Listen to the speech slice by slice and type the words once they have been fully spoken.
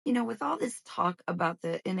With all this talk about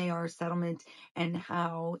the NAR settlement and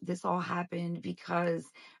how this all happened because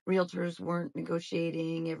realtors weren't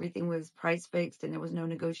negotiating, everything was price fixed, and there was no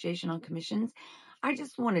negotiation on commissions. I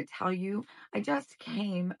just want to tell you, I just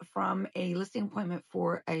came from a listing appointment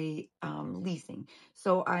for a leasing.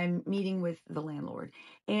 So I'm meeting with the landlord,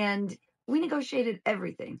 and we negotiated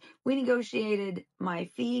everything. We negotiated my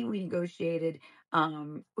fee. We negotiated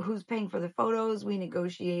who's paying for the photos. We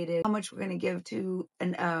negotiated how much we're going to give to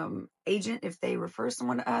an agent if they refer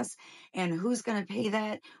someone to us, and who's going to pay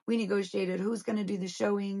that. We negotiated who's going to do the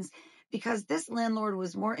showings because this landlord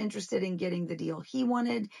was more interested in getting the deal he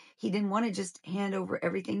wanted. He didn't want to just hand over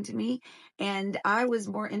everything to me. And I was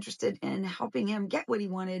more interested in helping him get what he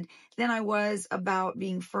wanted than I was about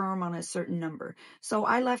being firm on a certain number. So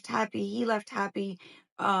I left happy. He left happy.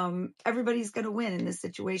 Everybody's going to win in this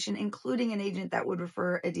situation, including an agent that would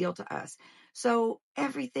refer a deal to us. So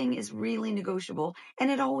everything is really negotiable,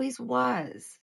 and it always was.